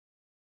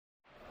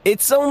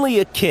It's only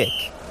a kick,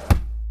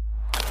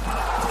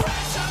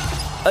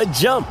 a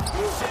jump,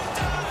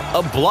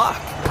 a block.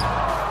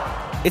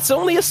 It's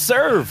only a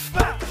serve.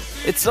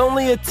 It's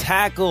only a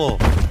tackle,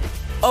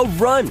 a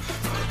run.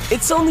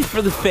 It's only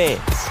for the fans.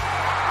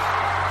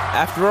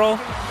 After all,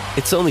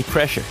 it's only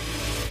pressure.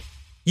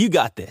 You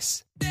got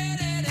this.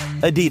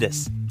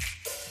 Adidas.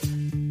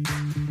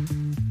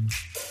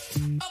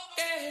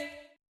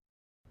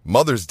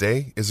 Mother's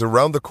Day is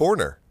around the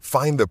corner.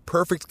 Find the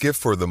perfect gift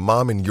for the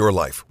mom in your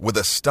life with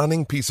a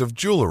stunning piece of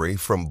jewelry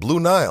from Blue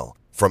Nile.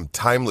 From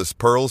timeless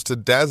pearls to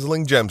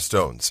dazzling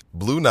gemstones,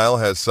 Blue Nile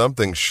has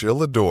something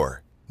she'll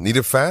adore. Need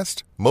it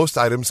fast? Most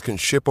items can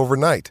ship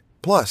overnight.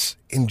 Plus,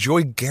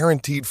 enjoy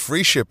guaranteed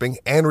free shipping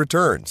and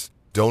returns.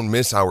 Don't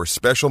miss our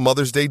special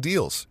Mother's Day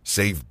deals.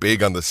 Save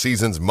big on the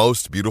season's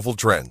most beautiful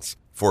trends.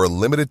 For a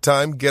limited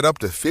time, get up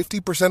to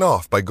 50%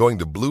 off by going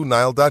to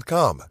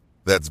BlueNile.com.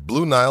 That's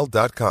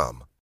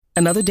BlueNile.com.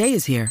 Another day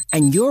is here,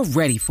 and you're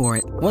ready for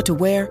it. What to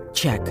wear?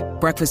 Check.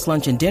 Breakfast,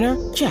 lunch, and dinner?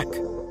 Check.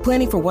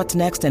 Planning for what's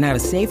next and how to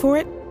save for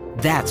it?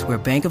 That's where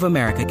Bank of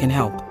America can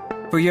help.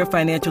 For your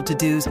financial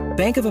to-dos,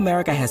 Bank of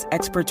America has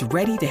experts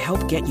ready to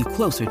help get you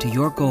closer to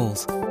your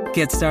goals.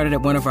 Get started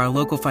at one of our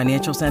local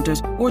financial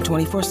centers or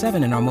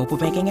 24/7 in our mobile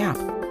banking app.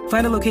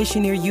 Find a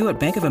location near you at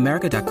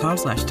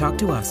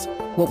bankofamerica.com/talktous.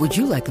 What would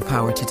you like the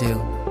power to do?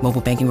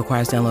 Mobile banking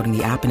requires downloading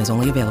the app and is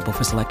only available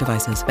for select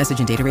devices. Message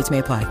and data rates may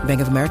apply.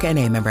 Bank of America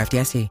N.A., member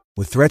FDIC.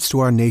 With threats to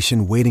our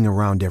nation waiting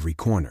around every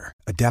corner,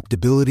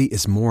 adaptability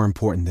is more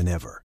important than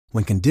ever.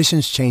 When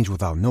conditions change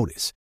without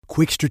notice,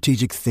 quick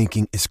strategic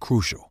thinking is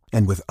crucial.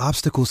 And with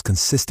obstacles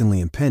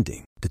consistently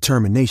impending,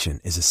 determination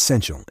is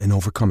essential in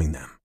overcoming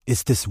them.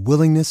 It's this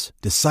willingness,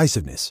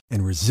 decisiveness,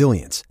 and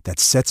resilience that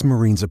sets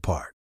Marines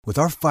apart. With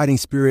our fighting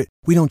spirit,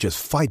 we don't just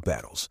fight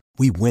battles,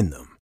 we win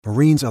them.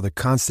 Marines are the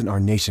constant our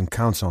nation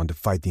counts on to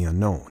fight the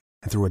unknown.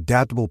 And through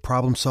adaptable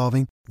problem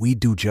solving, we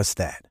do just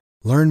that.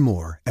 Learn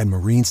more at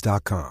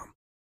marines.com.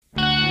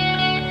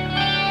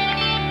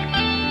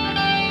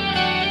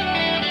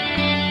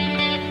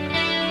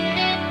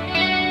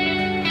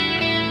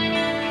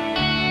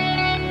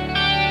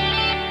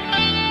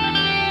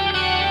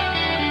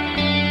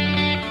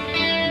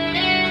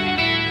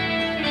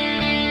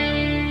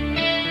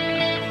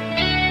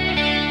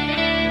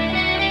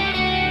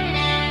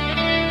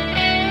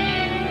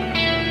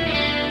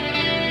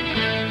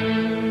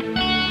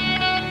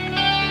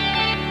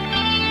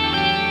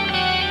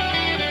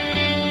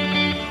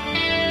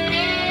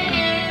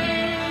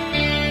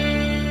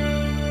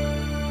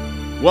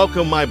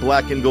 Welcome, my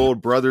black and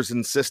gold brothers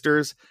and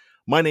sisters.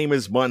 My name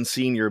is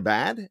Monsignor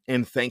Bad,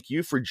 and thank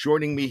you for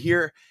joining me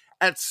here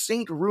at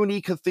St.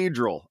 Rooney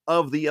Cathedral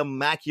of the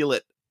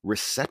Immaculate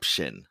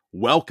Reception.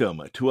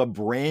 Welcome to a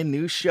brand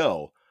new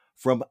show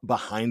from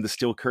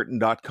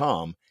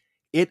BehindTheSteelCurtain.com.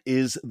 It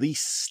is the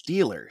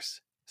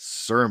Steelers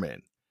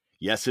Sermon.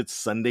 Yes, it's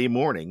Sunday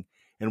morning,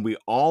 and we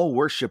all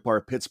worship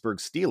our Pittsburgh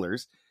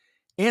Steelers,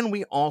 and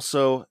we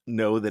also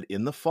know that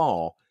in the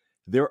fall,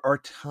 there are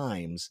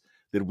times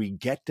that we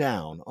get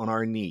down on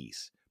our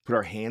knees, put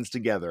our hands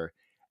together,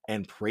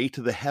 and pray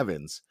to the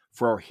heavens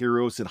for our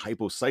heroes and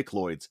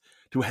hypocycloids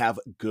to have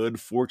good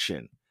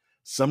fortune.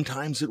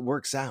 Sometimes it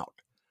works out.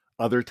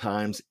 Other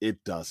times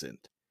it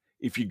doesn't.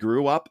 If you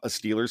grew up a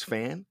Steelers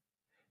fan,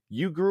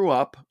 you grew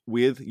up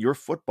with your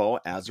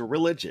football as a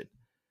religion.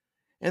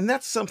 And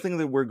that's something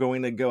that we're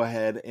going to go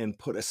ahead and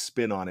put a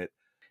spin on it,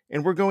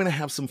 and we're going to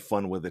have some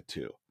fun with it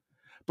too.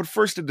 But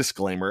first, a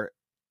disclaimer.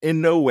 In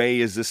no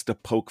way is this to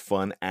poke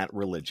fun at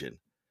religion.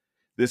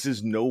 This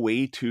is no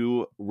way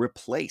to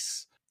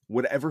replace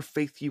whatever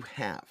faith you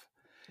have.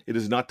 It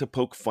is not to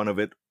poke fun of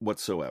it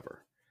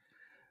whatsoever.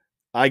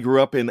 I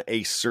grew up in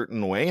a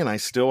certain way, and I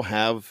still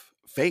have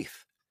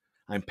faith.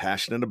 I'm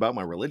passionate about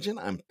my religion.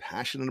 I'm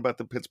passionate about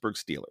the Pittsburgh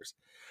Steelers.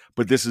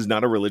 But this is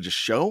not a religious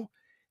show.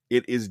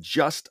 It is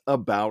just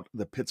about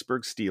the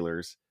Pittsburgh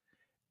Steelers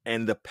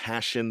and the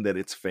passion that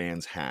its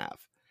fans have.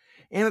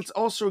 And it's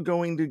also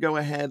going to go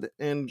ahead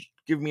and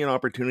give me an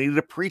opportunity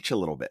to preach a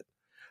little bit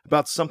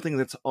about something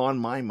that's on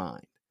my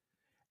mind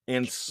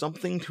and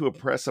something to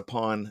impress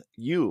upon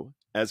you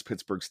as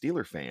Pittsburgh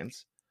Steelers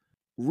fans,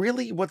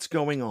 really what's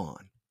going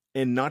on,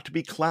 and not to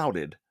be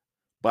clouded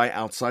by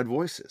outside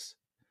voices.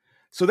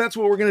 So that's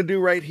what we're going to do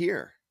right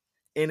here.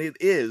 And it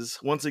is,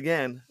 once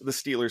again, the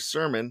Steelers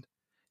Sermon.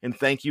 And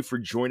thank you for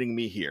joining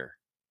me here.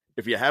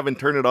 If you haven't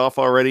turned it off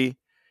already,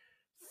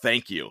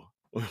 thank you.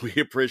 We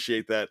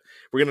appreciate that.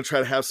 We're going to try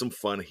to have some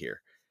fun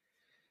here.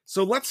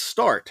 So let's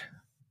start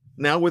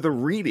now with a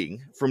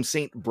reading from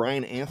St.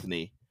 Brian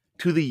Anthony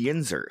to the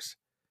Yinzers.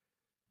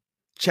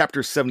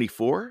 Chapter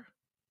 74,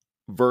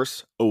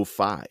 verse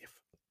 05.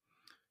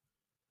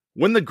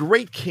 When the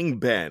great King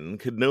Ben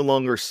could no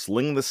longer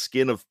sling the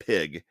skin of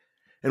pig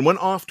and went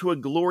off to a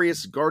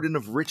glorious garden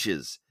of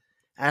riches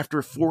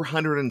after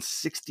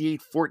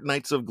 468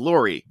 fortnights of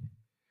glory.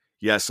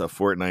 Yes, a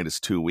fortnight is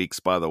 2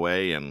 weeks, by the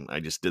way, and I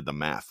just did the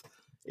math.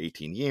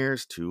 18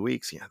 years, 2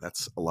 weeks. Yeah,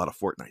 that's a lot of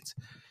fortnights.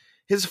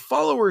 His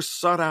followers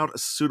sought out a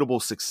suitable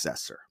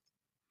successor.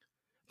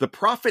 The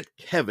prophet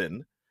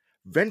Kevin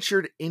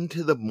ventured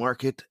into the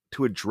market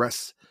to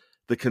address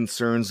the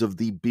concerns of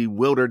the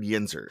bewildered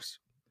Yinzers.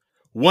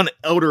 One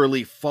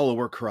elderly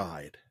follower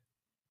cried,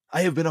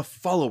 "I have been a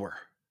follower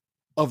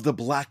of the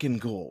black and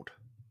gold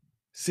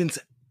since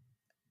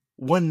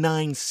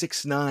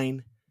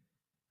 1969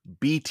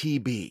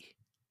 BTB."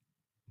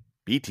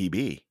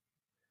 BTB?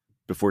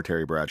 Before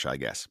Terry Bradshaw, I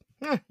guess.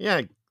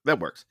 Yeah, that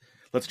works.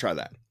 Let's try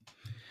that.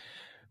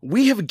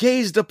 "We have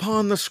gazed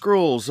upon the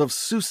scrolls of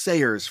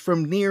soothsayers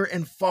from near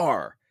and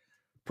far,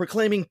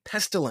 proclaiming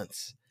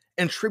pestilence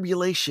and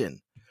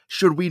tribulation,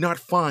 should we not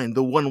find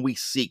the one we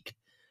seek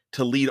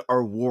to lead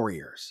our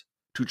warriors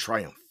to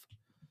triumph."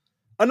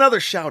 Another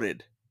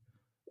shouted,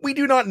 "We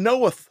do not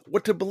knoweth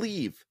what to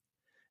believe,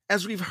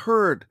 as we've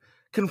heard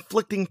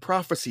conflicting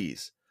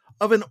prophecies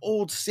of an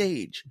old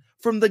sage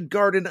from the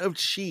Garden of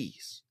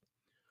Cheese,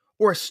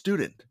 or a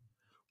student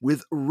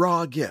with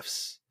raw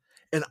gifts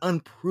and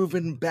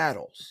unproven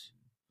battles.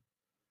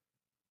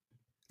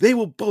 They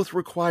will both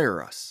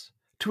require us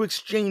to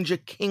exchange a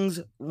king's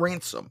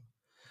ransom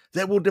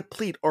that will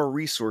deplete our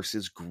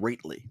resources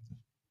greatly."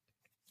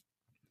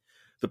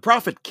 The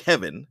prophet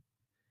Kevin,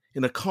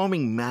 in a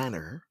calming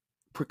manner,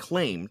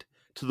 proclaimed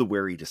to the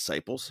wary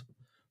disciples,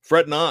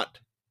 "Fret not,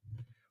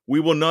 we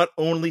will not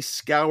only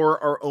scour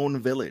our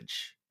own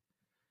village,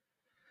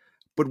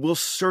 but we'll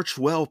search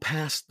well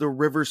past the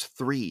rivers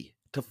 3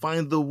 to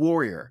find the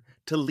warrior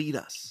to lead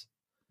us.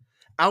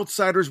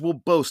 Outsiders will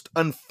boast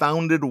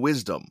unfounded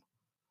wisdom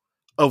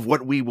of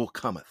what we will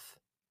cometh,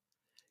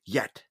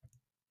 yet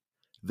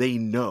they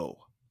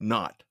know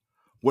not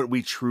what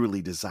we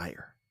truly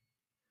desire.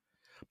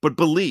 But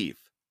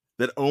believe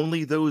that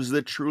only those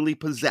that truly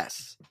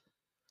possess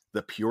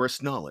the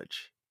purest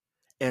knowledge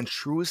and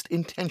truest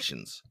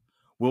intentions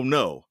will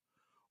know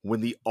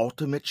when the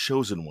ultimate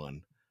chosen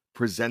one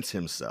presents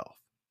himself,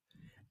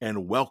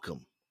 and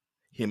welcome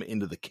him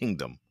into the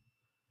kingdom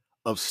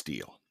of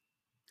steel."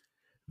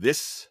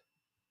 This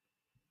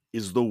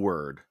is the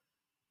word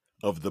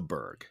of the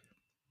Berg.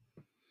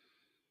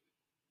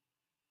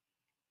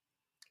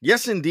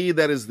 Yes, indeed,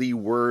 that is the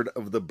word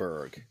of the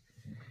Berg.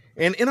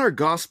 And in our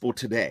gospel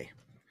today,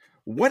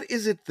 what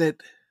is it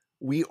that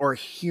we are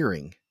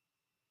hearing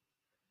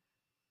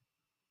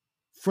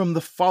from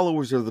the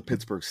followers of the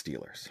Pittsburgh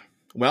Steelers?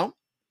 Well,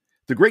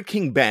 the great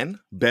King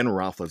Ben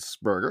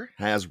Roethlisberger,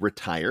 has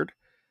retired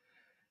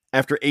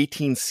after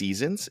 18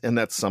 seasons, and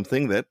that's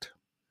something that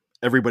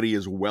everybody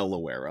is well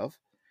aware of.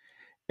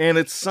 And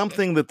it's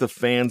something that the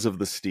fans of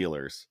the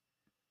Steelers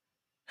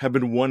have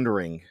been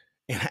wondering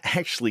and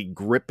actually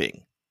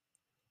gripping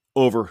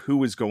over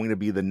who is going to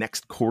be the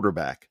next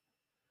quarterback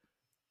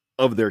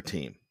of their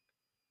team.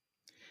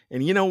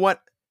 And you know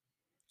what?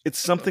 It's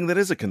something that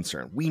is a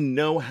concern. We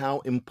know how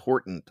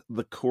important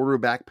the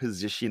quarterback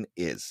position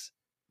is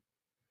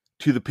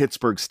to the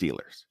Pittsburgh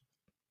Steelers,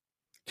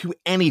 to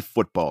any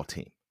football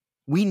team.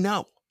 We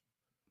know.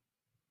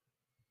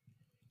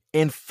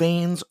 And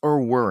fans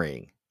are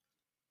worrying.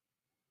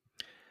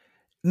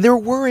 They're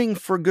worrying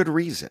for good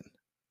reason.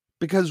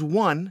 Because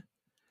one,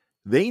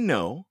 they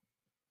know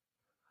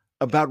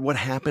about what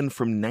happened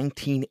from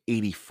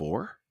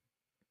 1984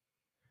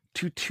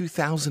 to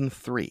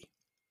 2003,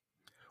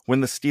 when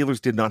the Steelers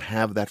did not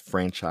have that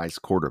franchise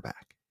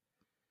quarterback.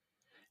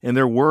 And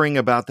they're worrying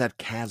about that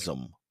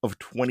chasm of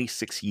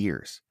 26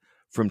 years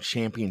from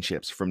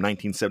championships from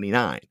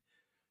 1979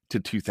 to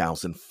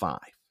 2005.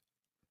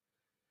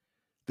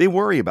 They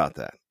worry about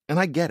that, and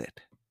I get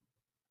it.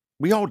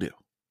 We all do.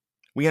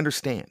 We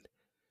understand.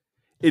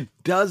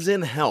 It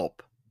doesn't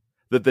help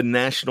that the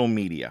national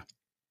media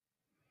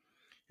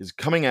is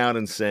coming out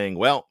and saying,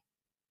 well,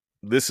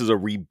 this is a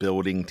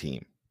rebuilding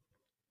team.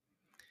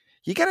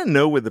 You got to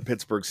know with the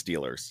Pittsburgh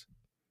Steelers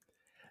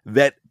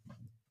that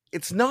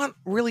it's not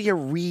really a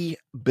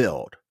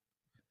rebuild.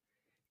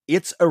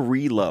 It's a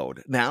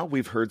reload. Now,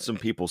 we've heard some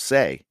people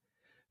say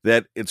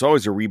that it's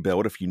always a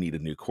rebuild if you need a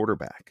new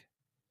quarterback.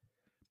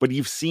 But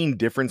you've seen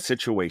different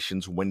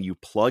situations when you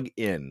plug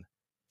in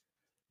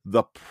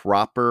the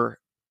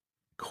proper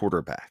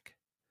quarterback,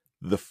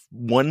 the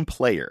one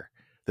player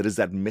that is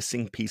that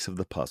missing piece of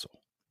the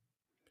puzzle,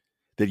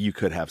 that you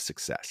could have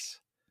success.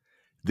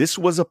 This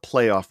was a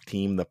playoff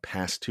team the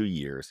past 2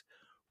 years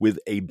with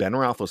a Ben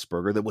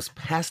Roethlisberger that was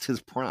past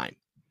his prime.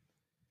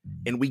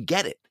 And we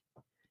get it.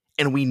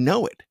 And we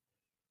know it.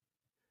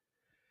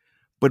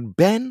 But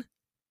Ben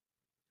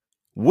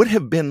would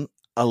have been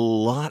a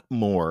lot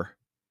more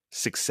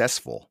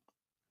successful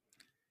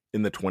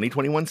in the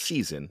 2021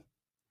 season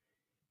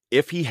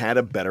if he had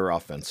a better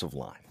offensive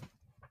line.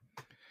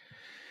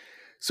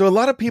 So a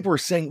lot of people are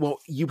saying, well,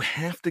 you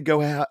have to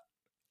go out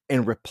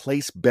and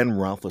replace Ben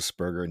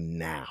Roethlisberger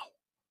now.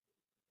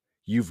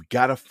 You've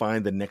got to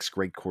find the next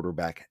great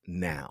quarterback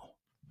now.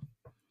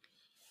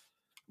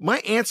 My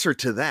answer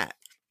to that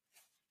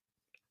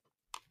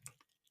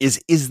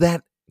is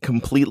that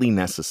completely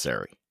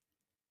necessary?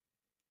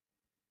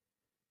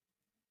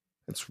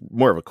 It's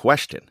more of a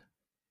question,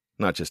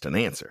 not just an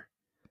answer.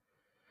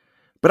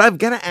 But I've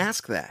got to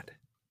ask that.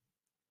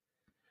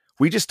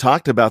 We just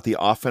talked about the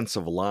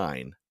offensive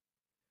line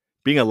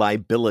being a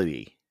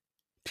liability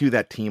to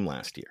that team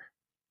last year.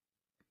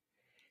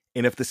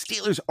 And if the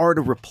Steelers are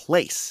to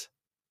replace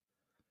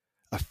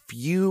a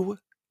few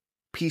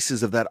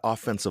pieces of that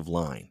offensive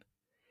line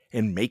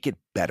and make it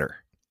better,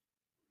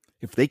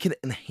 if they can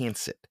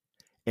enhance it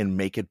and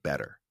make it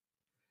better,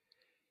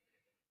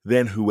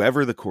 then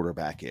whoever the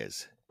quarterback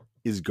is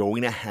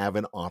going to have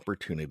an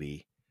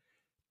opportunity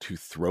to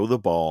throw the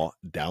ball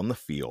down the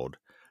field,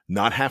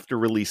 not have to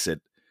release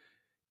it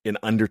in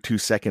under 2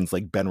 seconds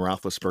like Ben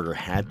Roethlisberger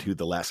had to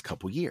the last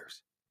couple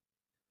years.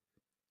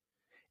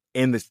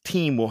 And the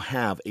team will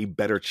have a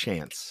better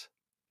chance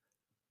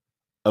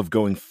of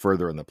going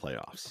further in the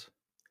playoffs.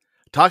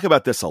 Talk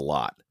about this a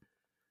lot.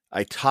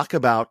 I talk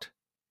about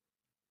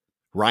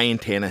Ryan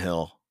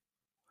Tannehill,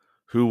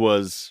 who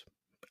was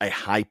a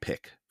high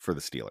pick for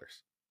the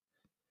Steelers.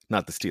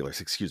 Not the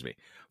Steelers, excuse me,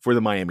 for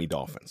the Miami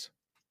Dolphins.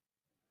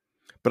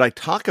 But I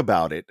talk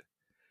about it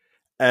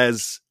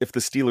as if the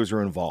Steelers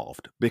are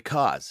involved,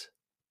 because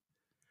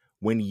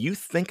when you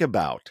think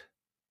about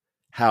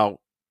how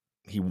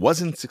he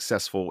wasn't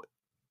successful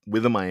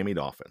with the Miami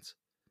Dolphins,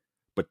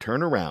 but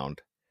turned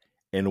around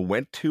and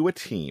went to a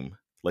team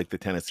like the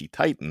Tennessee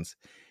Titans,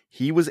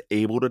 he was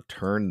able to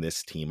turn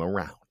this team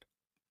around.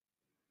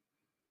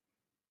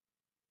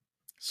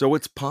 So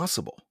it's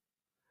possible.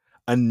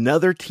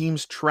 Another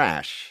team's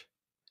trash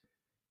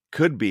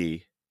could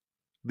be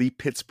the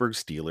Pittsburgh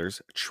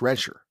Steelers'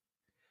 treasure.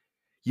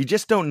 You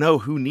just don't know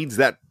who needs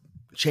that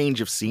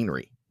change of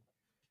scenery.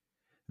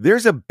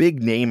 There's a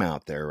big name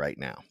out there right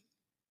now.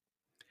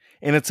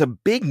 And it's a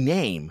big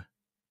name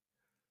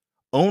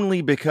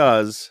only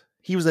because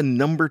he was a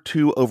number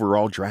 2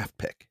 overall draft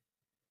pick.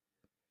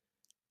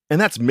 And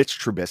that's Mitch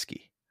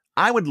Trubisky.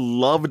 I would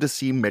love to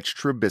see Mitch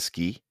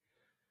Trubisky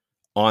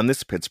on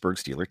this Pittsburgh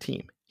Steelers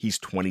team. He's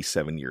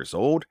 27 years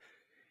old.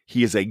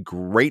 He has a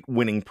great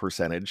winning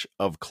percentage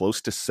of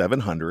close to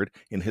 700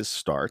 in his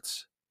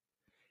starts.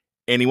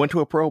 And he went to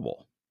a Pro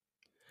Bowl.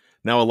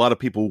 Now, a lot of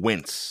people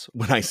wince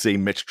when I say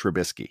Mitch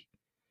Trubisky.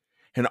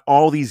 And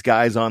all these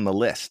guys on the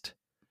list,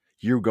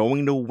 you're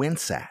going to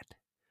wince at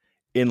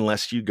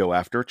unless you go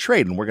after a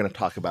trade. And we're going to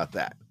talk about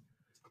that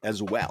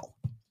as well.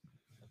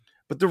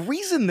 But the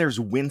reason there's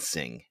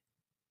wincing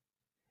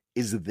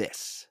is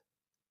this.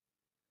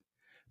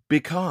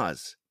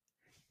 Because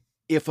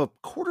if a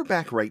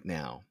quarterback right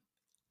now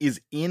is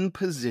in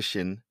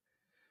position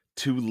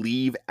to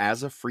leave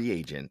as a free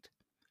agent,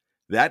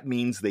 that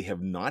means they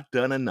have not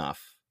done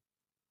enough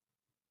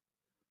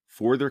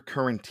for their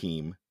current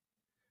team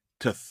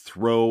to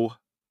throw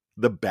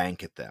the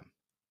bank at them.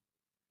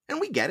 And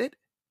we get it.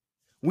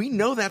 We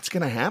know that's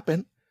going to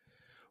happen.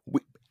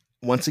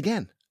 Once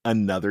again,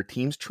 another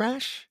team's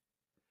trash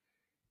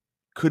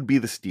could be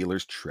the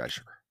Steelers'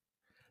 treasure.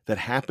 That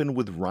happened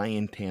with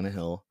Ryan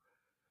Tannehill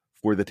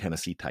for the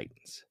Tennessee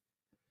Titans.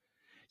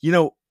 You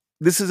know,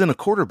 this isn't a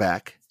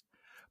quarterback,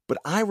 but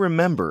I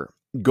remember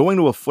going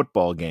to a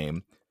football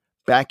game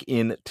back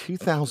in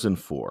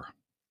 2004.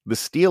 The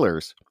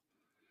Steelers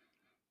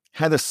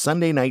had a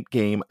Sunday night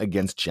game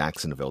against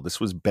Jacksonville. This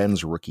was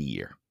Ben's rookie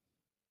year.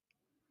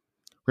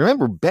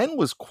 Remember, Ben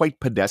was quite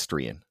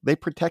pedestrian. They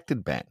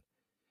protected Ben.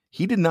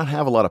 He did not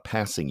have a lot of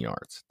passing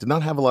yards, did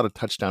not have a lot of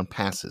touchdown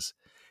passes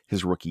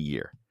his rookie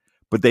year,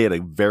 but they had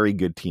a very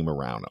good team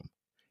around him,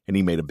 and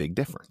he made a big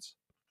difference.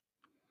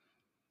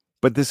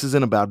 But this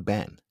isn't about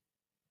Ben.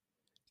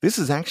 This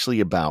is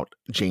actually about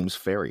James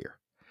Ferrier.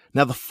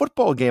 Now, the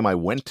football game I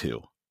went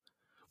to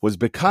was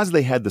because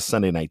they had the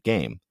Sunday night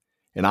game,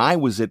 and I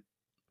was in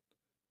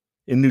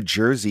New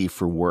Jersey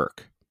for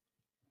work.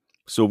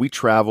 So we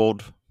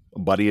traveled, a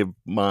buddy of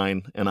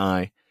mine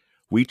and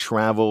we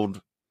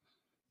traveled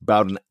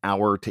about an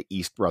hour to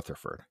East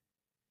Rutherford.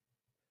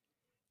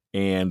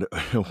 And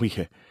we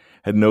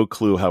had no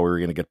clue how we were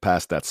going to get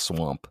past that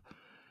swamp.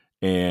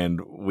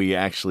 And we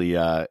actually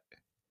got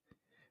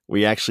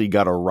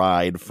a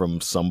ride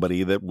from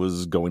somebody that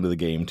was going to the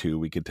game too,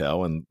 we could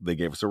tell, and they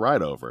gave us a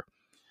ride over.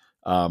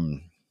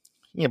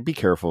 Be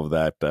careful of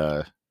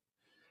that.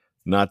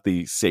 Not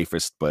the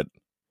safest, but,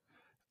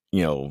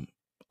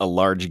 a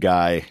large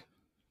guy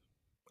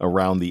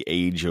around the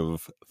age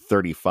of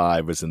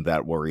 35 isn't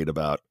that worried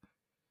about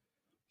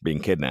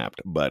being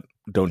kidnapped. But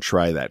don't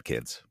try that,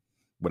 kids.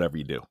 Whatever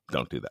you do,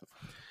 don't do that.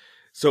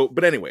 So,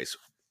 but anyways,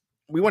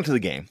 we went to the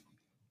game.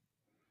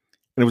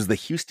 And it was the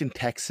Houston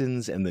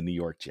Texans and the New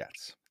York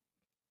Jets.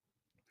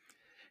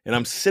 And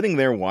I'm sitting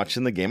there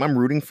watching the game. I'm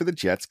rooting for the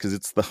Jets because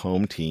it's the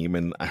home team.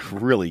 And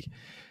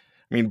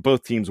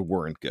both teams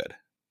weren't good.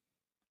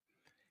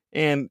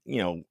 And,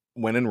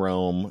 when in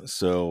Rome,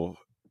 so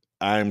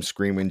I'm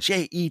screaming,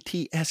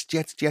 Jets,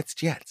 Jets, Jets,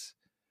 Jets.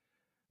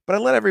 But I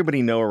let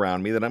everybody know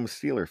around me that I'm a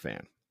Steeler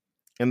fan.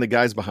 And the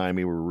guys behind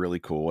me were really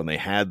cool. And they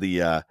had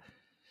the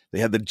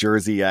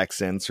Jersey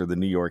accents or the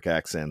New York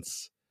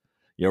accents,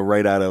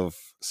 right out of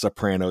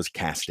Sopranos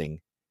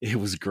casting. It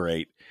was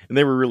great. And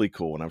they were really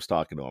cool when I was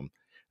talking to them.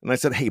 And I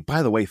said, hey,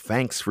 by the way,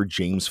 thanks for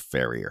James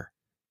Ferrier.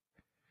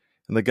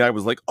 And the guy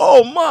was like,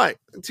 oh my,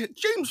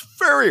 James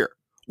Ferrier.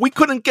 We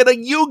couldn't get a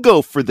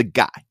Yugo for the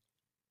guy.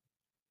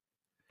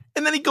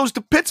 And then he goes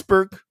to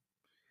Pittsburgh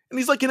And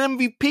he's like an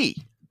MVP.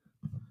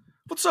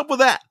 What's up with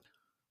that?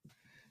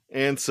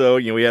 And so,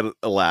 we had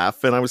a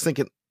laugh, and I was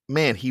thinking,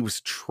 man, he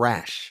was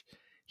trash.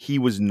 He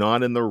was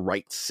not in the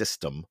right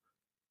system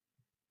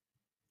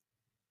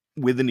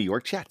with the New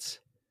York Jets.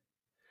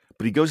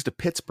 But he goes to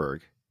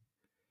Pittsburgh,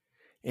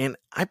 and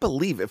I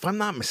believe, if I'm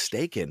not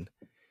mistaken,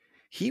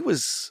 he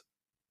was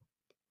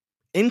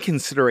in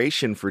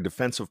consideration for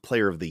Defensive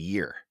Player of the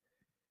Year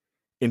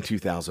in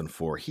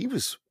 2004. He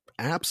was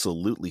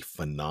absolutely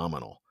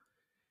phenomenal.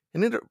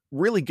 And in a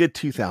really good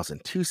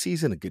 2002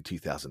 season, a good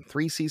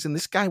 2003 season,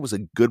 this guy was a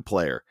good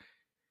player.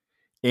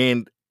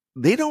 And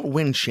they don't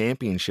win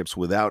championships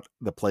without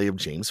the play of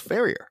James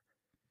Farrior.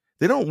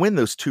 They don't win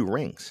those 2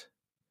 rings.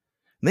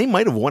 And they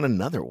might have won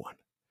another one.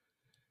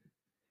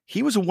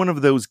 He was one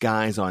of those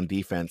guys on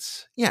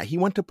defense. Yeah, he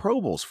went to Pro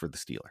Bowls for the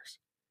Steelers.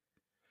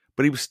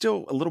 But he was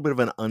still a little bit of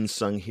an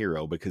unsung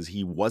hero because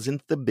he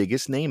wasn't the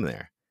biggest name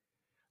there.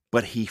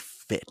 But he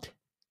fit.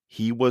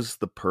 He was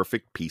the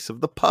perfect piece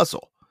of the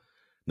puzzle.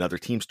 Another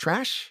team's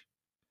trash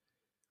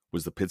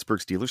was the Pittsburgh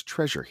Steelers'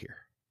 treasure here.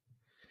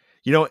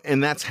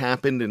 And that's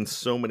happened in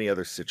so many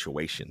other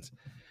situations.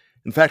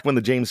 In fact, when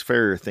the James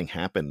Farrior thing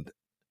happened,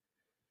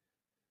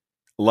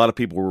 a lot of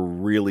people were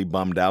really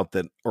bummed out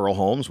that Earl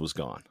Holmes was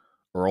gone.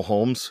 Earl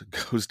Holmes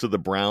goes to the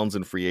Browns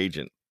and free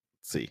agent.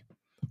 Let's see,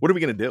 what are we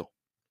going to do?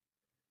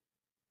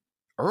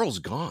 Earl's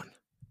gone.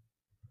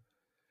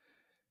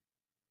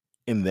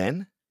 And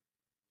then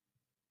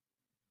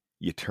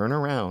you turn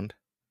around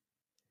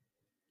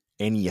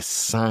and you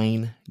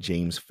sign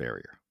James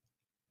Farrior.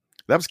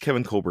 That was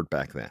Kevin Colbert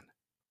back then.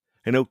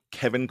 I know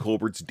Kevin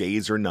Colbert's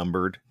days are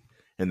numbered,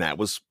 and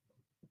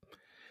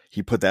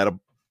he put that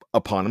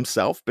upon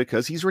himself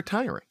because he's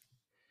retiring.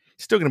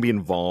 He's still going to be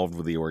involved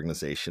with the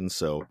organization,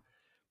 so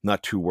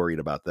not too worried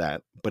about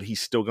that, but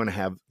he's still going to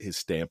have his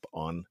stamp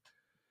on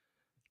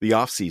the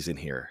offseason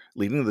here,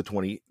 leading to the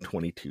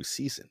 2022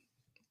 season.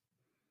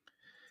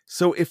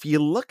 So if you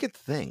look at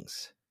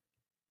things,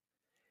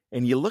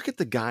 and you look at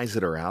the guys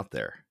that are out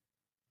there,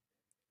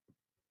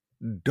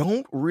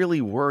 don't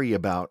really worry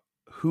about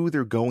who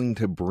they're going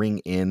to bring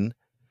in,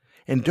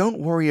 and don't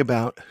worry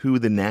about who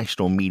the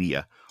national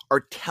media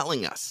are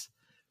telling us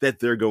that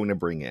they're going to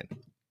bring in.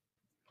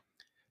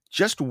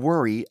 Just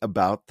worry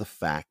about the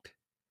fact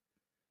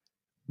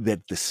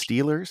that the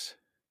Steelers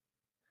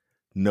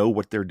know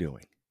what they're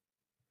doing.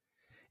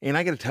 And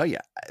I got to tell you,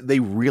 they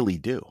really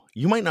do.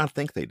 You might not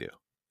think they do,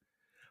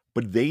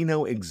 but they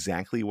know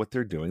exactly what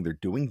they're doing. They're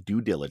doing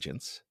due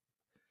diligence.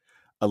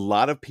 A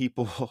lot of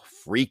people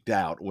freaked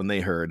out when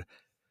they heard,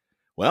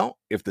 well,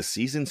 if the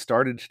season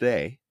started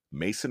today,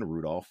 Mason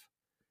Rudolph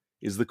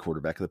is the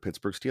quarterback of the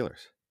Pittsburgh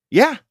Steelers.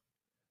 Yeah,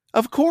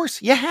 of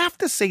course. You have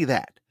to say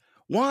that.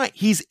 Why?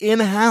 He's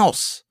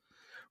in-house.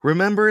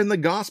 Remember in the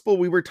gospel,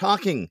 we were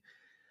talking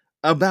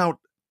about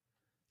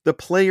the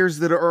players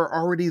that are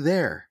already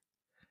there.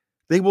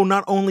 They will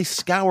not only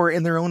scour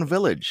in their own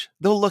village,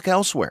 they'll look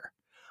elsewhere.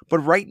 But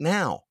right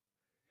now,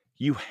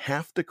 you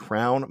have to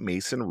crown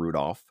Mason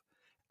Rudolph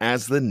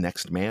as the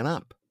next man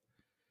up.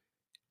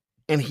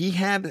 And he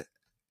had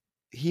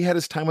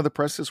his time with the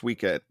press this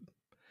weekend,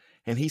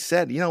 and he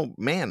said,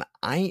 man,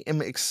 I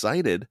am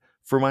excited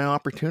for my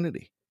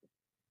opportunity.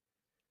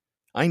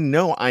 I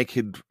know I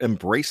could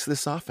embrace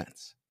this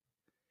offense.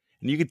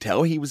 And you could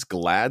tell he was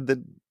glad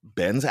that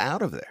Ben's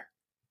out of there.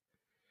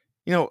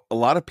 A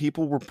lot of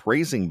people were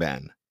praising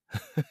Ben.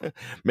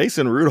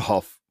 Mason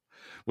Rudolph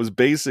was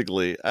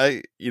basically,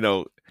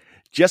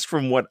 just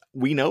from what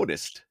we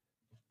noticed,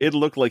 it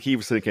looked like he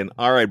was thinking,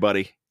 all right,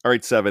 buddy. All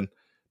right, 7.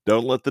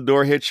 Don't let the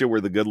door hit you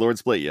where the good Lord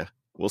split you.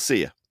 We'll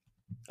see you.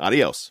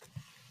 Adios.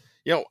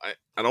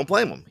 I don't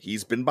blame him.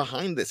 He's been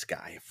behind this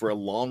guy for a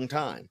long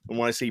time. And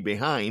when I say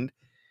behind,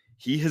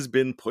 he has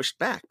been pushed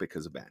back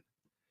because of Ben.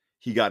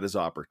 He got his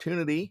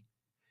opportunity,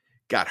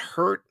 got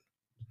hurt,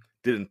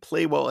 didn't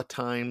play well at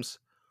times,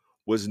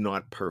 was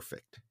not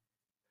perfect.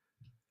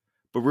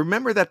 But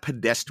remember that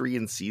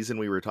pedestrian season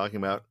we were talking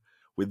about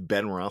with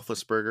Ben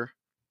Roethlisberger?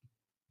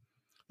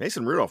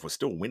 Mason Rudolph was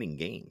still winning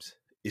games.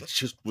 It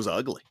just was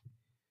ugly.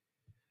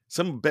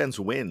 Some of Ben's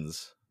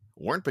wins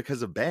weren't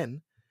because of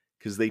Ben,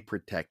 because they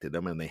protected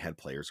him and they had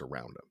players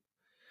around him.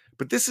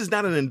 But this is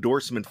not an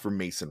endorsement for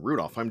Mason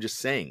Rudolph. I'm just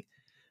saying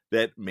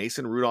that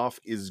Mason Rudolph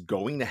is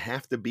going to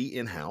have to be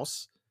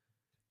in-house,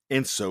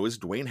 and so is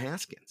Dwayne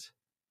Haskins.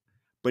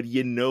 But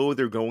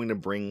they're going to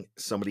bring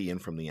somebody in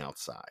from the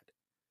outside.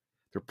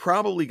 They're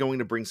probably going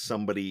to bring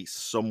somebody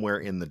somewhere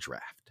in the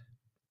draft.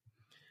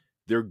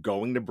 They're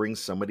going to bring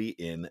somebody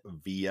in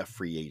via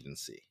free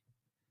agency.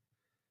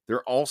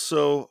 They're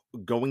also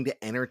going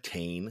to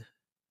entertain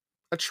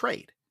a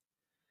trade.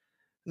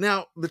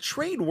 Now, the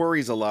trade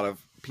worries a lot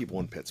of people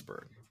in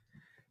Pittsburgh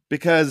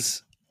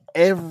because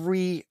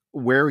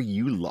everywhere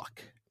you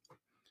look,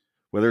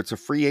 whether it's a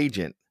free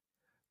agent,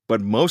 but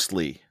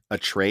mostly a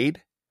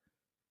trade,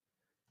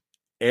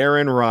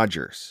 Aaron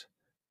Rodgers,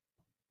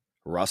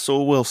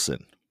 Russell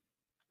Wilson,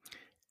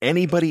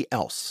 anybody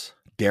else,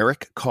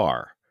 Derek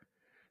Carr,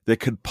 that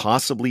could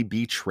possibly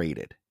be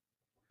traded.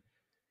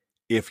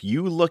 If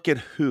you look at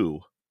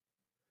who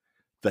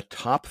the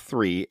top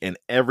three, and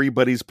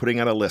everybody's putting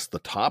out a list, the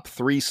top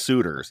three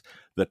suitors,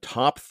 the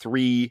top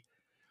three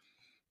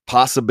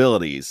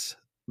possibilities,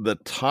 the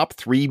top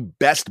three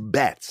best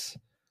bets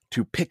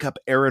to pick up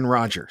Aaron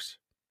Rodgers.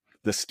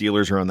 The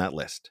Steelers are on that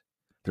list.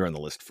 They're on the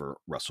list for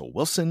Russell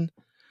Wilson.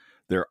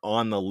 They're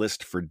on the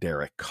list for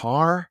Derek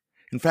Carr.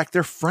 In fact,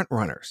 they're front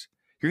runners.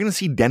 You're going to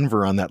see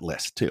Denver on that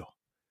list too.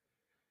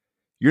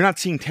 You're not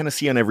seeing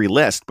Tennessee on every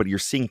list, but you're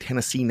seeing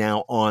Tennessee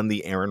now on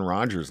the Aaron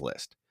Rodgers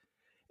list.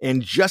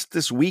 And just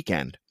this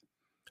weekend,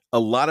 a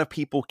lot of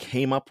people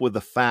came up with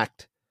the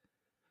fact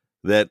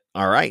that,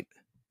 all right,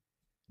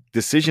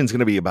 decision's going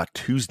to be about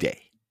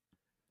Tuesday.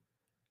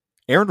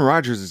 Aaron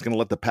Rodgers is going to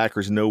let the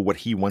Packers know what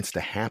he wants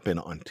to happen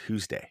on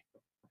Tuesday.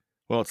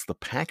 Well, it's the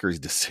Packers'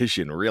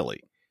 decision,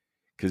 really,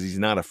 because he's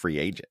not a free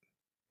agent.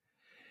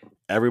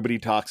 Everybody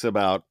talks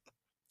about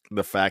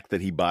the fact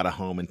that he bought a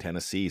home in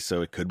Tennessee,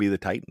 so it could be the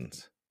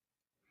Titans.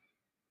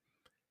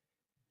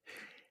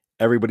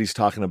 Everybody's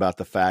talking about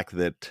the fact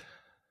that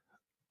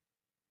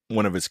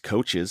one of his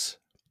coaches,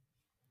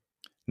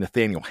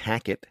 Nathaniel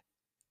Hackett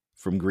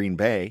from Green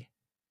Bay,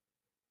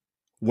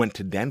 went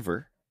to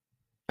Denver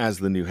as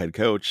the new head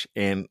coach,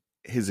 and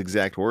his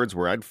exact words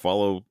were, "I'd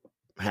follow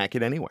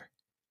Hackett anywhere."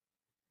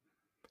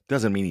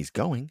 Doesn't mean he's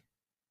going.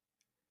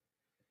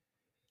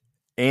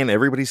 And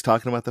everybody's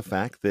talking about the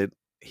fact that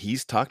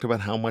he's talked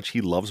about how much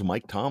he loves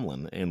Mike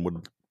Tomlin and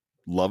would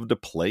love to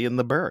play in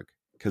the Berg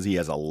because he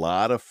has a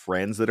lot of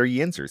friends that are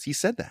Yinzers. He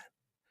said that.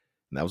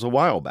 And that was a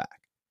while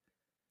back.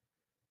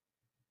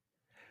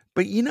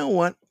 But you know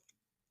what?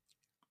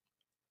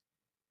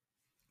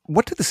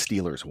 What do the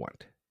Steelers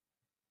want?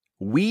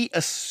 We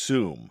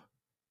assume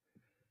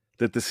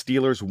that the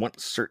Steelers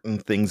want certain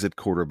things at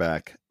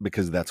quarterback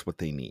because that's what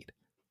they need.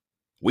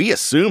 We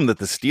assume that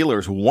the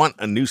Steelers want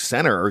a new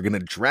center or are going to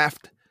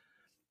draft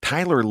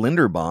Tyler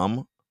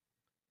Linderbaum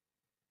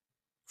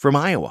from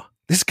Iowa.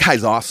 This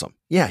guy's awesome.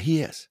 Yeah,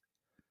 he is.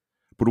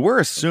 But we're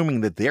assuming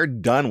that they're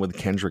done with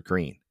Kendrick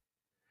Green.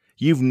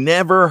 You've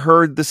never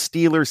heard the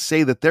Steelers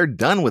say that they're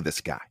done with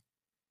this guy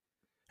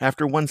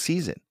after one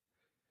season.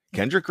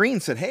 Kendrick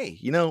Green said, hey,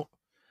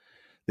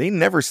 they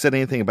never said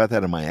anything about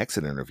that in my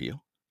exit interview.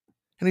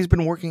 And he's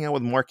been working out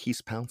with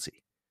Marquise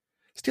Pouncey.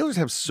 Steelers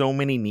have so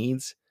many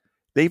needs.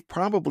 They've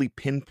probably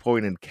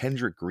pinpointed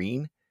Kendrick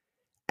Green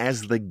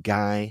as the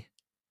guy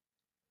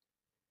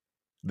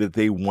that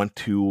they want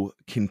to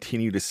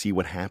continue to see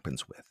what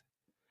happens with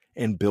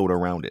and build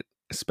around it,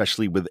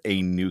 especially with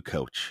a new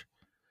coach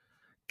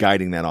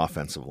guiding that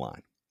offensive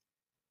line.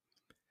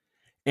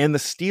 And the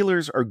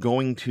Steelers are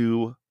going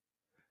to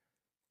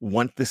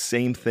want the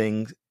same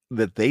thing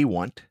that they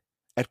want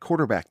at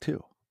quarterback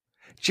too.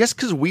 Just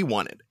because we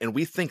want it and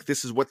we think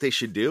this is what they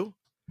should do,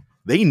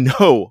 they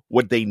know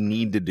what they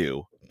need to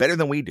do better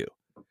than we do.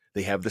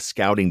 They have the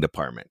scouting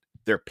department.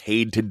 They're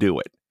paid to do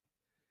it.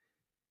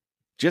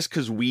 Just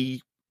because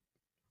we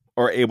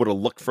are able to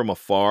look from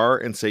afar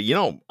and say,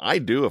 I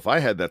do if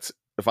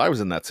I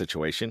was in that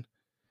situation.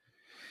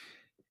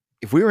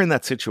 If we were in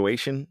that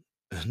situation,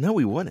 no,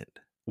 we wouldn't.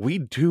 We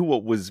do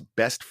what was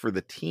best for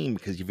the team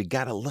because you've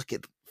got to look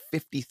at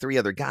 53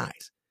 other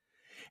guys.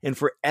 And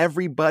for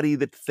everybody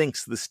that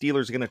thinks the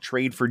Steelers are going to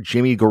trade for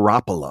Jimmy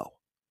Garoppolo,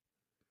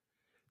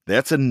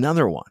 that's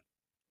another one.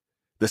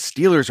 The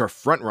Steelers are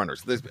front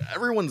runners.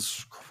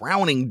 Everyone's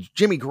crowning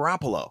Jimmy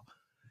Garoppolo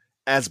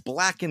as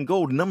black and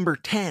gold number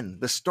 10,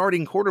 the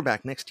starting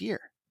quarterback next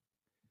year.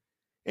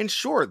 And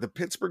sure, the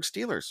Pittsburgh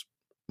Steelers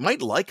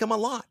might like him a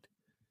lot.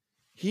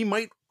 He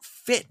might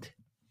fit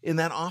in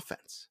that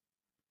offense.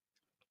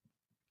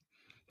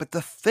 But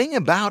the thing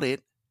about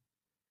it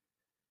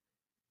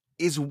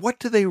is, what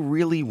do they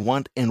really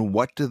want and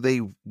what do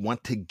they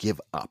want to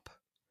give up?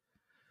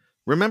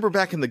 Remember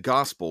back in the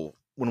gospel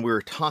when we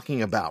were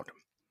talking about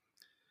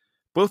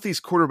both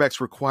these quarterbacks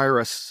require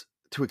us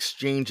to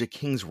exchange a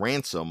king's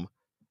ransom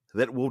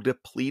that will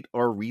deplete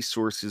our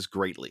resources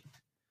greatly.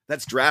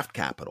 That's draft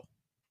capital.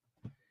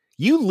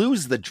 You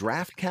lose the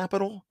draft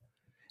capital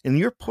and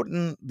you're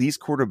putting these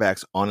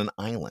quarterbacks on an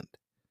island.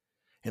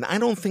 And I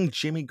don't think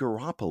Jimmy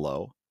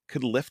Garoppolo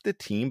could lift a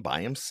team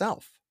by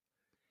himself.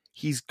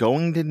 He's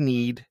going to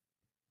need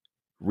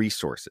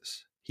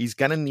resources. He's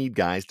going to need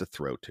guys to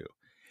throw to.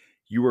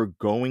 You are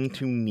going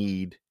to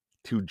need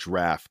to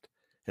draft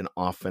an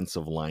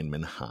offensive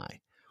lineman high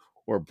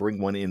or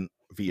bring one in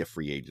via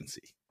free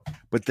agency.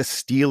 But the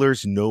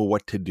Steelers know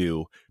what to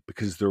do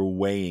because they're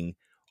weighing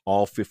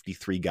all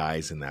 53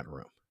 guys in that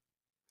room.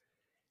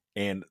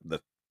 And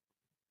the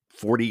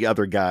 40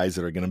 other guys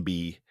that are going to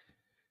be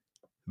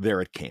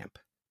there at camp.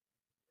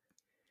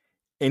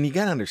 And you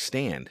got to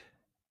understand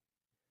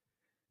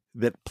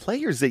that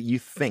players that you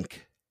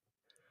think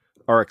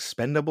are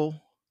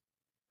expendable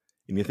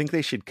and you think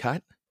they should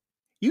cut,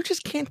 you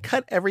just can't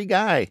cut every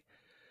guy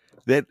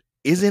that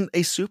isn't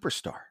a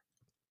superstar.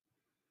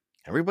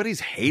 Everybody's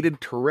hated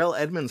Terrell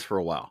Edmunds for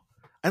a while.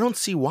 I don't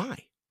see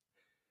why.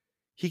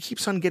 He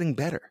keeps on getting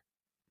better.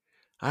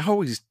 I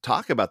always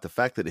talk about the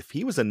fact that if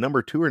he was a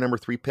number 2 or number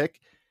 3 pick,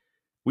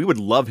 we would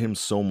love him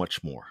so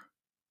much more.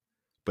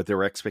 But there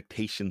were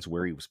expectations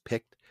where he was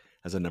picked.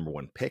 as a number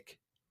 1 pick,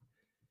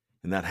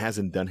 and that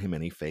hasn't done him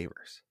any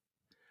favors.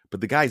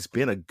 But the guy's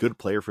been a good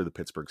player for the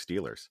Pittsburgh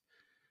Steelers,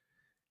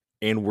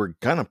 and we're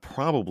going to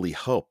probably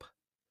hope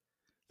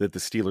that the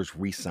Steelers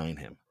re-sign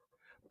him.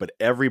 But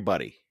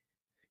everybody,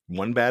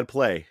 one bad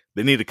play,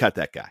 they need to cut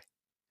that guy.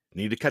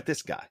 They need to cut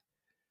this guy.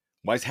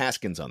 Why is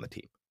Haskins on the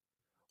team?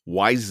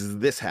 Why is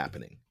this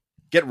happening?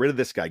 Get rid of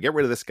this guy. Get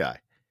rid of this guy.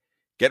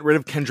 Get rid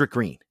of Kendrick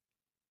Green.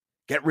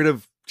 Get rid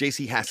of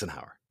J.C.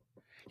 Hassenauer.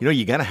 You know,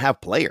 you got to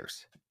have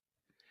players.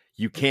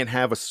 You can't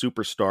have a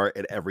superstar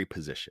at every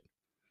position.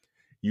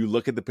 You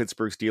look at the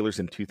Pittsburgh Steelers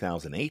in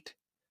 2008,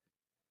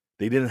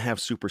 they didn't have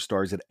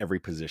superstars at every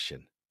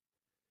position,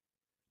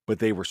 but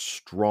they were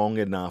strong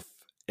enough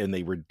and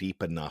they were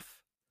deep enough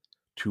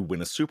to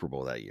win a Super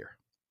Bowl that year.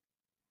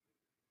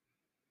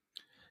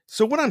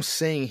 So what I'm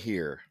saying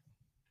here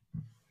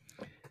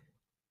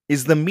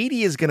is the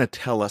media is going to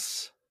tell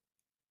us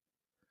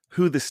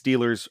who the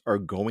Steelers are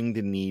going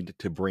to need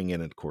to bring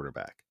in at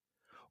quarterback.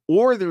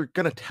 Or they're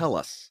going to tell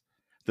us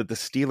that the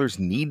Steelers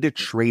need to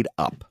trade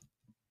up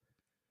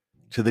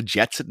to the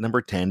Jets at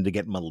number 10 to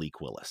get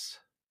Malik Willis.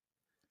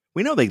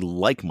 We know they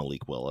like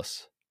Malik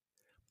Willis,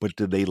 but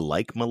do they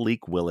like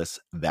Malik Willis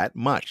that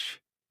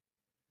much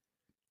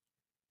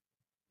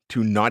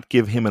to not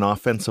give him an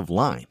offensive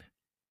line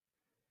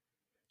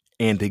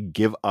and to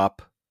give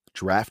up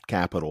draft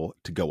capital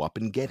to go up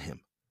and get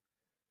him?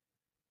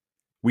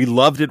 We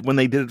loved it when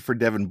they did it for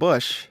Devin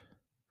Bush.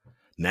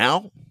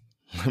 Now,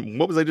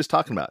 what was I just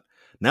talking about?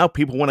 Now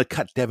people want to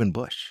cut Devin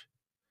Bush.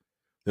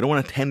 They don't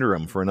want to tender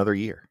him for another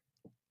year.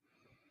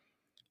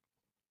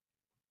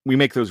 We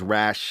make those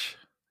rash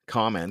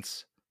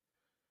comments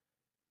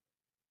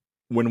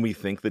when we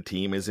think the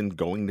team isn't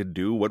going to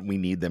do what we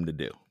need them to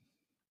do.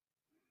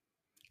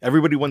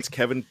 Everybody wants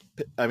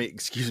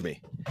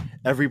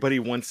everybody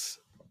wants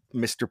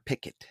Mr.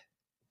 Pickett.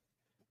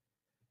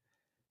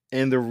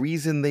 And the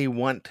reason they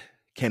want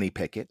Kenny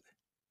Pickett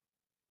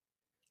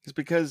is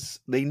because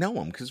they know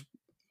him, because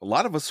a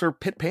lot of us are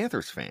Pitt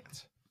Panthers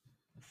fans.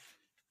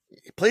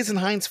 He plays in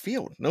Heinz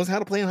Field, knows how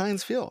to play in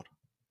Heinz Field.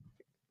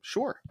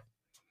 Sure.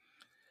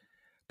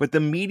 But the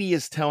media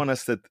is telling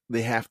us that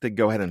they have to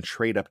go ahead and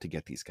trade up to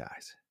get these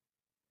guys.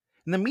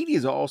 And the media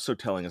is also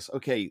telling us,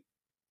 okay,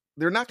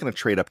 they're not going to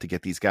trade up to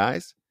get these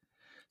guys.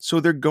 So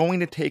they're going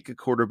to take a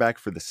quarterback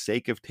for the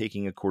sake of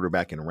taking a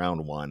quarterback in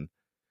round 1,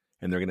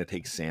 and they're going to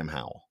take Sam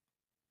Howell.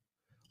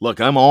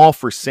 Look, I'm all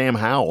for Sam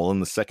Howell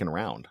in the second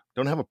round.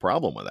 Don't have a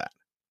problem with that.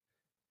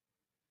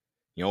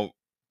 You know,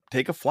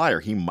 take a flyer.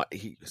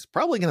 He's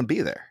probably going to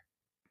be there.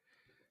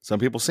 Some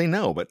people say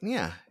no, but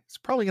yeah, it's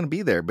probably going to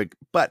be there.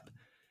 But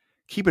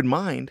keep in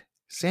mind,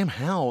 Sam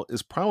Howell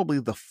is probably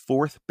the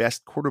 4th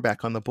best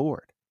quarterback on the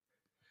board.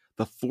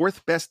 The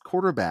 4th best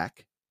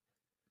quarterback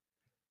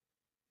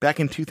back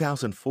in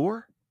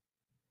 2004,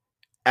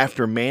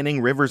 after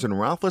Manning, Rivers, and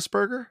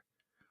Roethlisberger,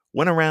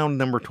 went around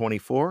number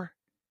 24.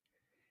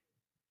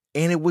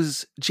 And it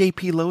was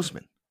J.P.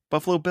 Losman.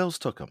 Buffalo Bills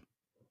took him.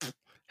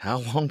 How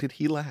long did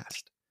he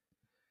last?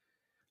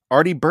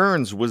 Artie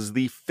Burns was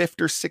the 5th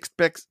or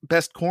 6th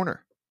best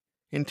corner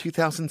in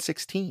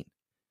 2016.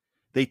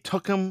 They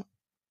took him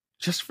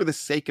just for the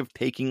sake of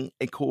taking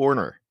a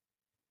corner.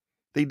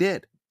 They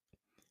did.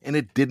 And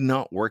it did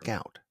not work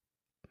out.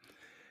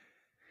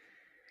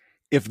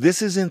 If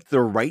this isn't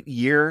the right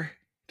year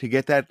to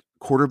get that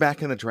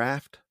quarterback in the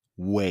draft,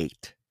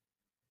 wait.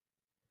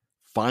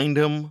 Find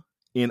him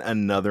in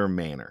another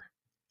manner.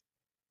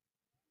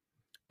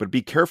 But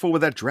be careful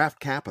with that draft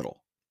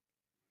capital.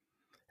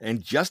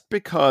 And just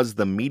because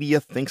the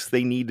media thinks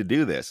they need to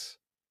do this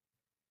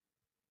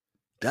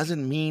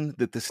doesn't mean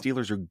that the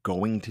Steelers are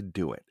going to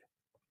do it.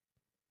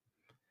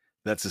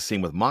 That's the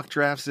same with mock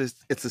drafts.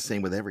 It's the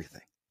same with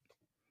everything.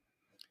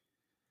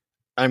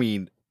 I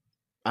mean,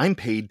 I'm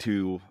paid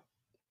to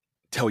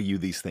tell you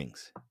these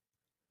things,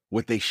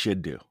 what they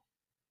should do.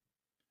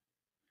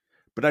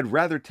 But I'd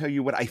rather tell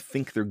you what I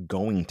think they're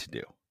going to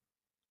do,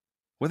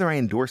 whether I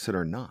endorse it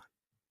or not.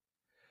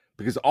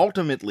 Because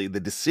ultimately, the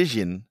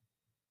decision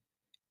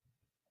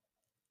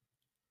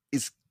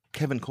is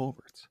Kevin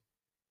Colbert's.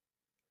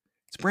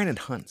 It's Brandon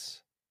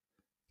Hunt's.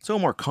 It's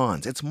Omar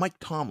Khan's. It's Mike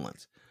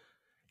Tomlin's.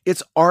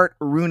 It's Art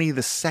Rooney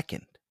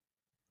II.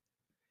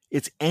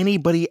 It's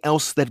anybody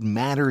else that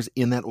matters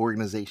in that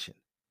organization.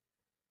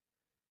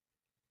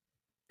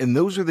 And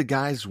those are the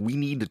guys we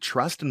need to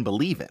trust and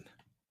believe in.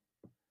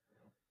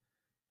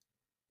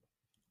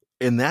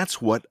 And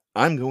that's what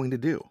I'm going to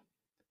do.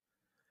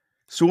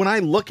 So when I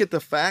look at the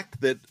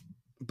fact that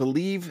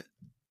believe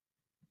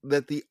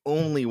that the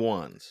only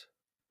ones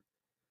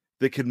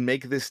that can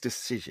make this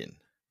decision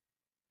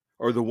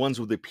are the ones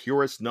with the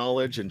purest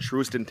knowledge and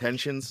truest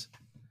intentions,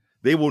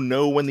 they will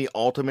know when the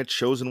ultimate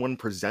chosen one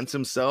presents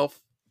himself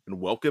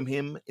and welcome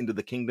him into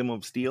the kingdom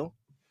of steel.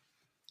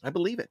 I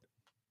believe it.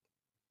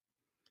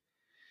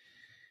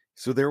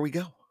 So there we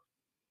go.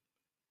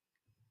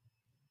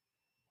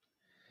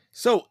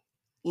 So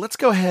let's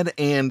go ahead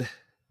and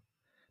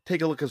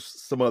take a look at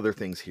some other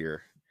things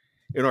here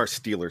in our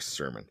Steelers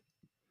sermon.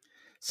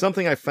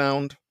 Something I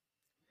found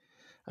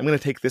I'm going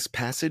to take this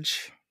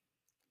passage,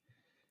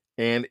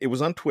 and it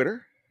was on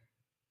Twitter.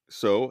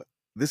 So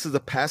this is a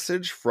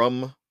passage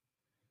from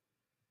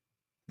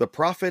the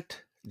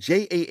Prophet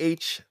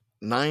JAH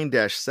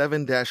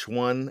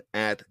 9-7-1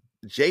 at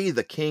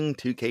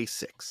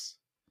JTheKing2K6.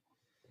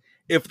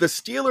 If the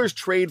Steelers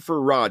trade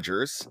for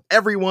Rodgers,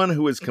 everyone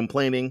who is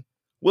complaining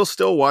will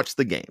still watch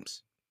the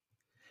games.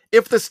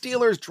 If the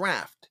Steelers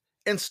draft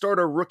and start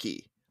a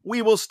rookie,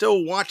 we will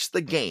still watch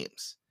the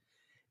games.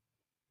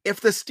 If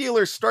the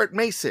Steelers start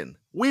Mason,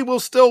 we will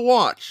still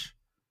watch,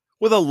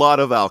 with a lot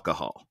of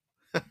alcohol.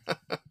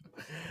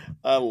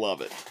 I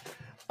love it.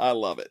 I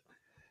love it.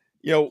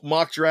 You know,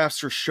 mock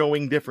drafts are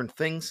showing different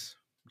things.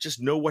 Just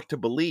know what to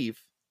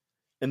believe.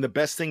 And the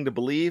best thing to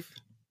believe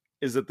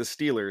is that the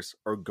Steelers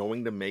are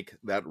going to make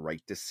that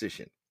right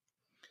decision.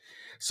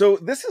 So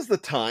this is the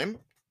time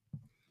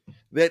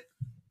that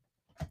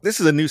this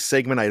is a new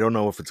segment. I don't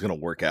know if it's going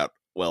to work out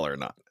well or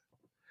not.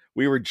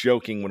 We were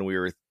joking when we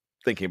were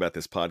thinking about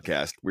this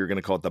podcast. We were going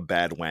to call it the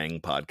Bad Wang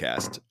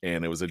podcast.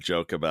 And it was a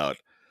joke about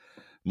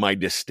my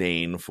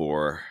disdain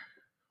for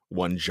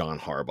one John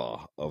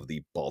Harbaugh of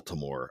the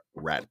Baltimore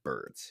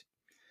Ratbirds.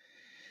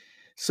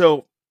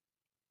 So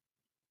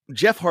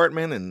Jeff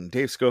Hartman and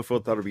Dave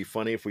Schofield thought it'd be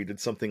funny if we did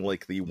something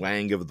like the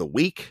Wang of the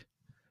Week.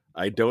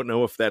 I don't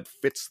know if that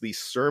fits the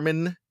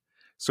sermon,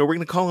 so we're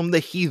going to call him the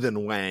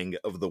Heathen Wang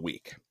of the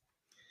Week.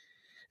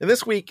 And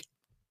this week,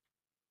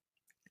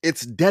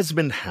 it's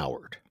Desmond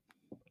Howard.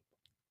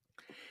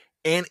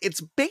 And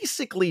it's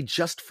basically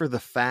just for the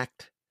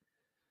fact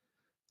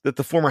that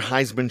the former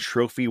Heisman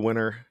Trophy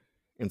winner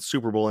and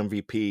Super Bowl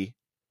MVP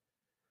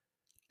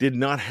did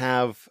not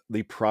have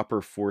the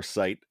proper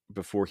foresight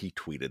before he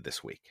tweeted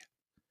this week.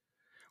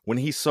 When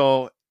he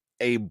saw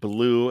a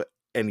blue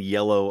and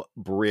yellow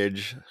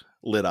bridge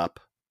lit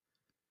up,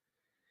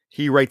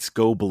 he writes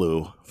 "Go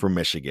Blue" for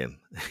Michigan.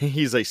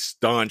 He's a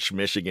staunch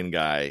Michigan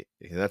guy.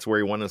 That's where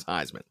he won his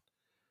Heisman.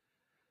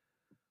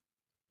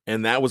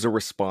 And that was a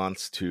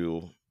response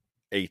to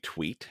a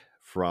tweet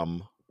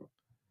from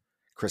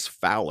Chris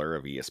Fowler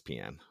of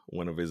ESPN,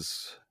 one of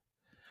his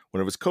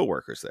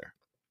coworkers there.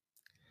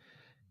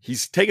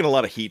 He's taken a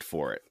lot of heat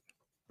for it.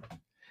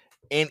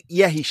 And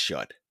yeah, he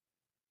should.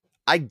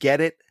 I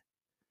get it.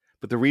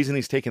 But the reason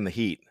he's taking the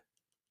heat,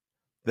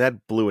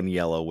 that blue and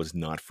yellow was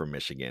not for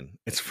Michigan.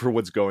 It's for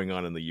what's going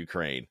on in the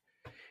Ukraine.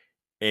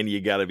 And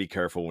you got to be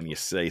careful when you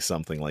say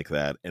something like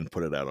that and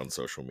put it out on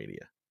social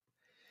media.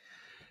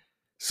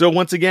 So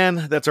once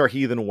again, that's our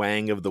Heathen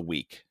Wang of the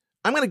Week.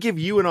 I'm going to give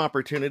you an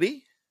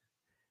opportunity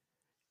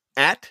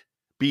at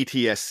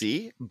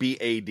BTSC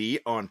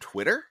BAD on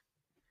Twitter.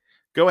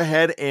 Go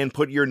ahead and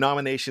put your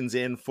nominations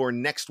in for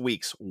next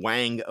week's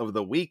Wang of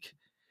the Week,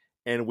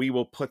 and we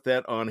will put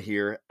that on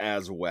here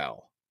as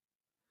well.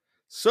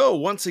 So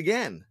once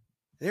again,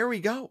 there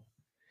we go.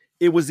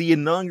 It was the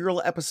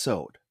inaugural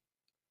episode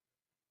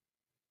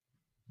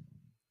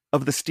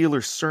of the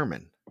Steelers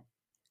sermon.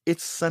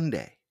 It's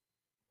Sunday.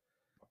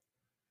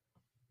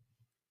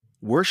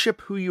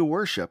 Worship who you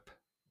worship.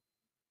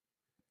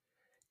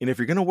 And if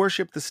you're going to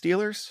worship the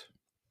Steelers,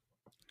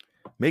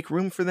 make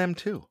room for them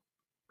too.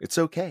 It's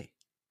okay.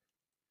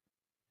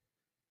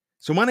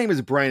 So my name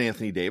is Brian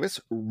Anthony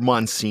Davis,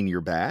 Monsignor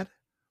Bad,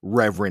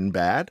 Reverend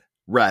Bad,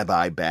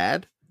 Rabbi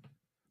Bad,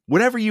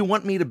 whatever you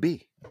want me to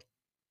be.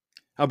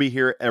 I'll be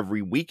here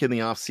every week in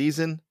the off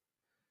season,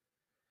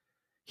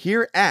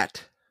 here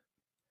at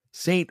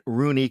St.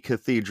 Rooney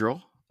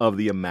Cathedral of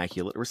the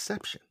Immaculate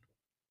Reception.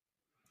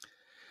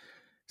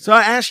 So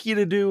I ask you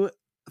to do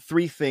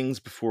 3 things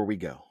before we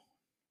go.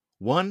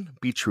 1,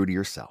 be true to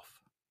yourself.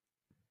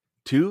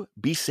 2,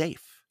 be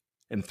safe.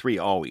 And 3,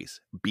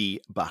 always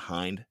be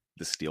behind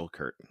the steel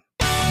curtain.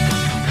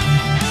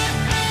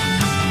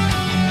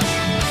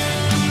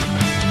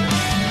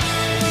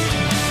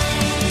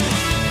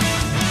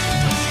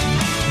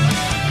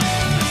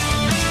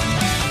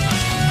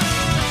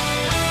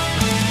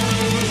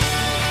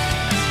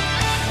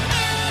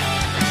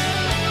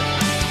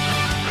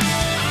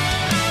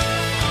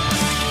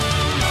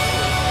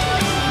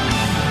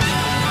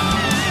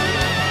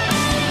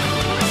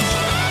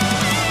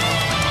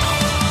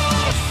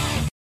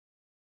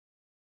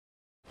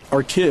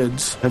 Our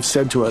kids have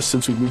said to us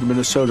since we moved to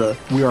Minnesota,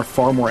 we are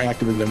far more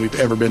active than we've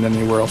ever been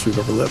anywhere else we've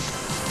ever lived.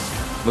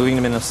 Moving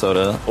to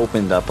Minnesota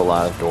opened up a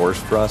lot of doors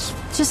for us.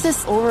 Just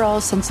this overall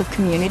sense of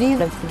community,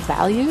 the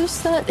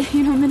values that,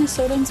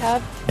 Minnesotans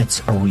have.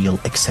 It's a real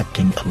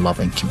accepting,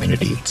 loving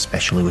community,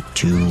 especially with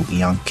 2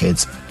 young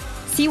kids.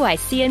 See why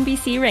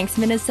CNBC ranks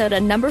Minnesota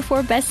number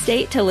 4 best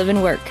state to live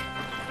and work.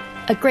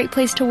 A great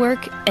place to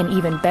work, an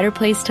even better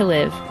place to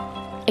live.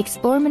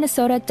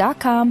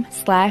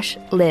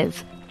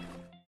 ExploreMinnesota.com/live.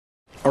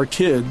 Our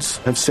kids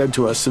have said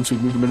to us since we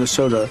moved to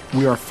Minnesota,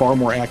 we are far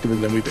more active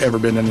than we've ever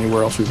been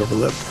anywhere else we've ever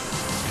lived.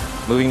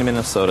 Moving to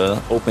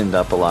Minnesota opened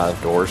up a lot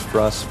of doors for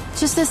us.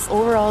 Just this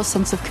overall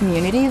sense of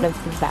community, the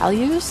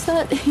values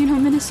that,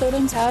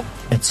 Minnesotans have.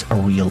 It's a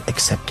real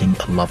accepting,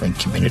 loving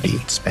community,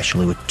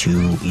 especially with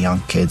 2 young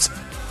kids.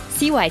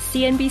 See why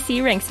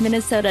CNBC ranks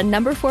Minnesota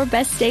number 4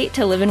 best state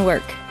to live and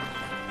work.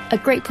 A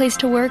great place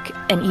to work,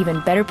 an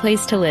even better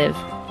place to live.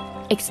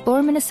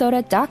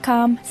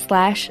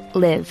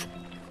 ExploreMinnesota.com/live.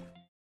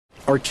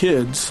 Our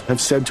kids have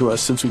said to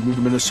us since we moved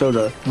to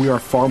Minnesota, we are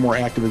far more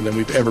active than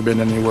we've ever been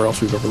anywhere else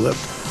we've ever lived.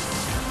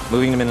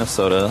 Moving to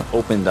Minnesota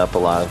opened up a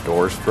lot of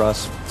doors for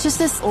us. Just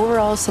this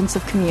overall sense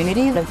of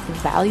community, of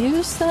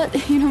values that,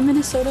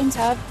 Minnesotans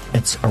have.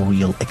 It's a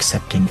real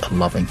accepting,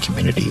 loving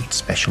community,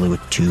 especially with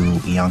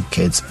 2 young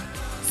kids.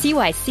 See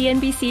why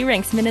CNBC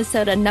ranks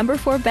Minnesota number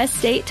 4 best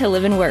state to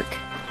live and work.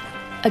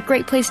 A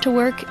great place to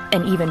work,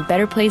 an even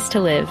better place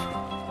to live.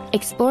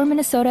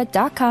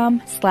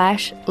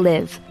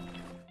 ExploreMinnesota.com/live.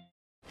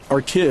 Our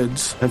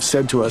kids have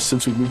said to us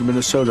since we moved to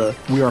Minnesota,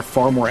 we are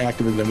far more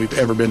active than we've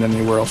ever been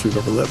anywhere else we've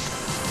ever lived.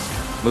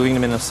 Moving to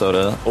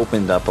Minnesota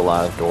opened up a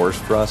lot of doors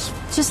for us.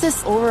 Just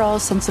this overall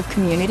sense of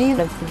community,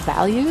 of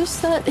values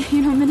that,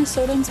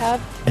 Minnesotans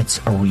have. It's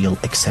a real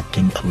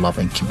accepting,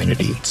 loving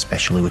community,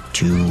 especially with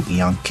 2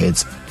 young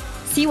kids.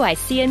 See why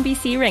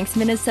CNBC ranks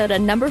Minnesota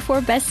number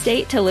 4 best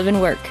state to live and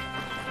work.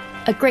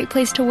 A great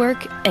place to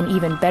work, an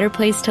even better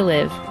place to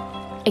live.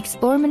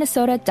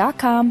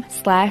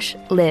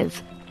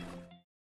 ExploreMinnesota.com/live.